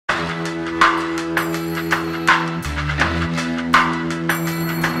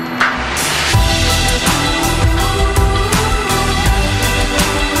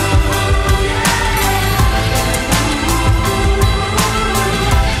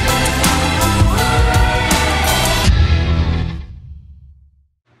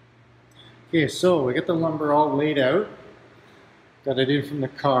Okay, so we got the lumber all laid out. Got it in from the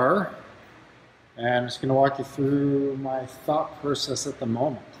car. And I'm just going to walk you through my thought process at the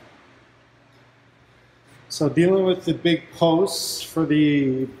moment. So dealing with the big posts for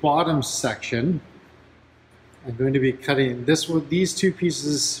the bottom section, I'm going to be cutting this one. These two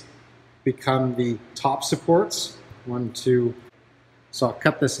pieces become the top supports. 1, 2. So I'll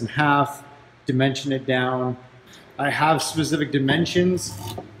cut this in half, dimension it down. I have specific dimensions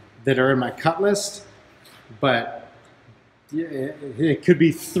that are in my cut list, but it could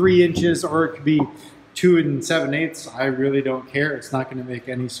be 3 inches or it could be 2 7/8. I really don't care. It's not going to make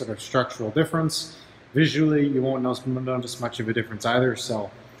any sort of structural difference. Visually, you won't notice much of a difference either. So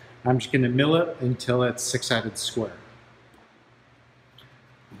I'm just going to mill it until it's 6-sided square.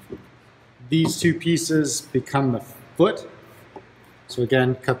 These two pieces become the foot. So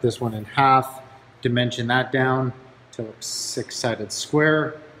again, cut this one in half, dimension that down till it's 6-sided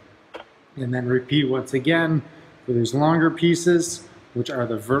square. And then repeat once again for these longer pieces, which are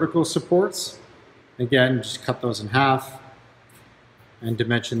the vertical supports. Again, just cut those in half and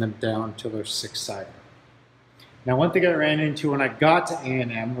dimension them down till they're 6-sided. Now, one thing I ran into when I got to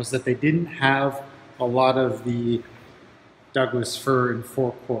A&M was that they didn't have a lot of the Douglas fir in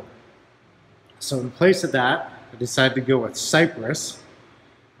 4/4. So in place of that, I decided to go with cypress.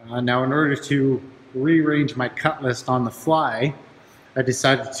 Now, in order to rearrange my cut list on the fly, I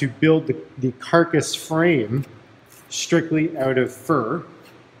decided to build the carcass frame strictly out of fir.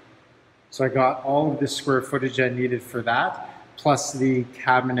 So I got all of the square footage I needed for that, plus the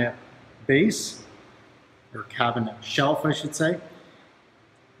cabinet base, or cabinet shelf, I should say.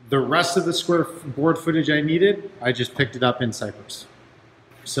 The rest of the square board footage I needed, I just picked it up in cypress.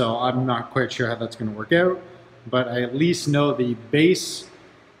 So I'm not quite sure how that's going to work out, but I at least know the base,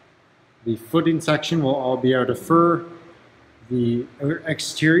 the footing section will all be out of fir. The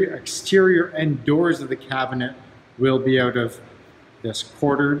exterior and doors of the cabinet will be out of this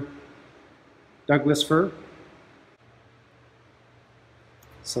quartered Douglas fir.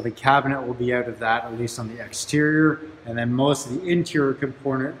 So the cabinet will be out of that, at least on the exterior, and then most of the interior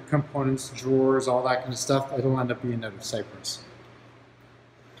components, drawers, all that kind of stuff, it'll end up being out of cypress.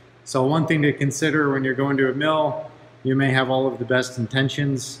 So one thing to consider when you're going to a mill, you may have all of the best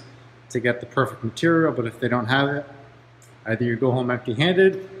intentions to get the perfect material, but if they don't have it, either you go home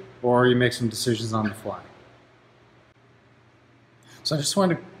empty-handed or you make some decisions on the fly. So I just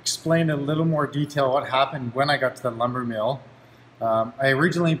want to explain in a little more detail what happened when I got to the lumber mill. I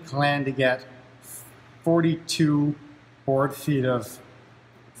originally planned to get 42 board feet of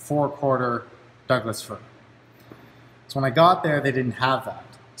 4/4 Douglas fir. So when I got there, they didn't have that.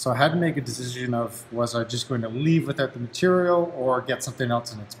 So I had to make a decision of, was I just going to leave without the material or get something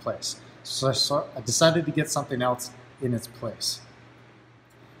else in its place? So I decided to get something else in its place.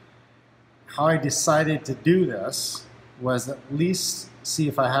 How I decided to do this was at least see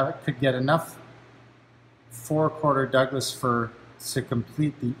if I could get enough 4/4 Douglas fir to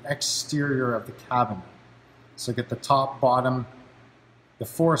complete the exterior of the cabinet. So get the top, bottom, the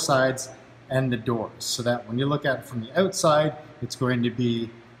 4 sides, and the doors, so that when you look at it from the outside, it's going to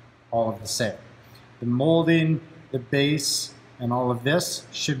be all of the same. The molding, the base, and all of this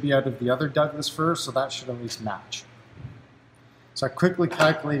should be out of the other Douglas fir, so that should at least match. So I quickly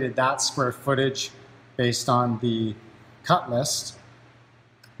calculated that square footage based on the cut list.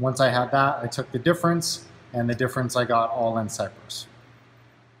 Once I had that, I took the difference, and the difference I got all in cypress.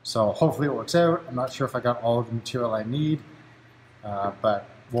 So hopefully it works out. I'm not sure if I got all of the material I need, but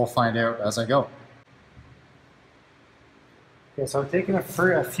we'll find out as I go. Okay, so I'm taking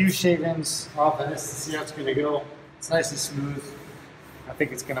a few shave-ins off of this to see how it's going to go. It's nice and smooth. I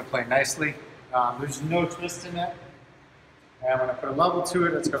think it's going to play nicely. There's no twist in it. And when I put a level to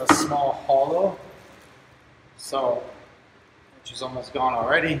it, it's got a small hollow. So, which is almost gone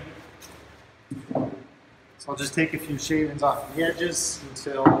already. So I'll just take a few shavings off the edges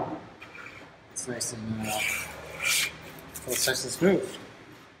until it's nice and smooth.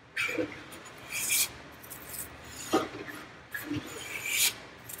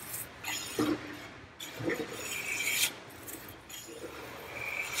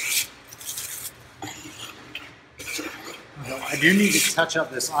 I do need to touch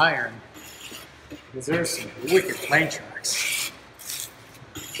up this iron because there's some wicked plane tracks.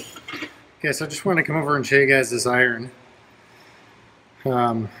 Okay, so I just want to come over and show you guys this iron.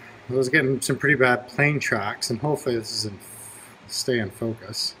 I was getting some pretty bad plane tracks, and hopefully this is stay in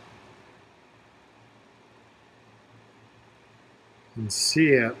focus. You can see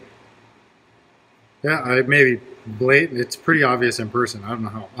it. Yeah, I maybe blatant. It's pretty obvious in person. I don't know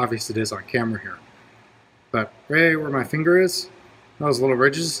how obvious it is on camera here. But right where my finger is, those little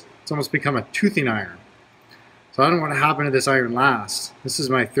ridges, it's It's almost become a toothing iron. So I don't know what happened to this iron last. This is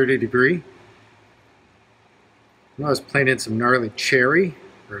my 30 degree. I was planing some gnarly cherry,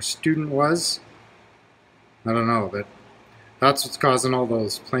 or a student was. I don't know, but that's what's causing all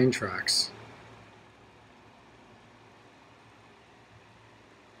those plane tracks.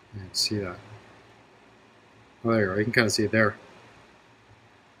 You can see that. Oh, there you go. You can kind of see it there.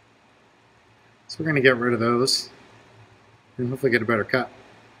 So we're going to get rid of those and hopefully get a better cut.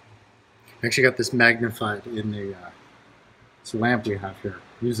 I actually got this magnified in the this lamp we have here.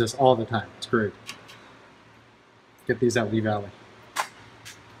 Use this all the time. It's great. Get these at Lee Valley.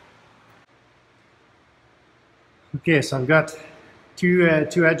 Okay, so I've got two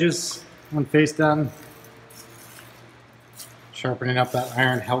edges, one face done. Sharpening up that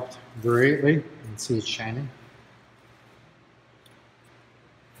iron helped greatly. You can see it's shining.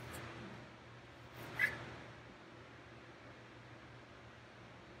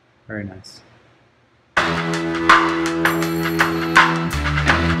 Very nice.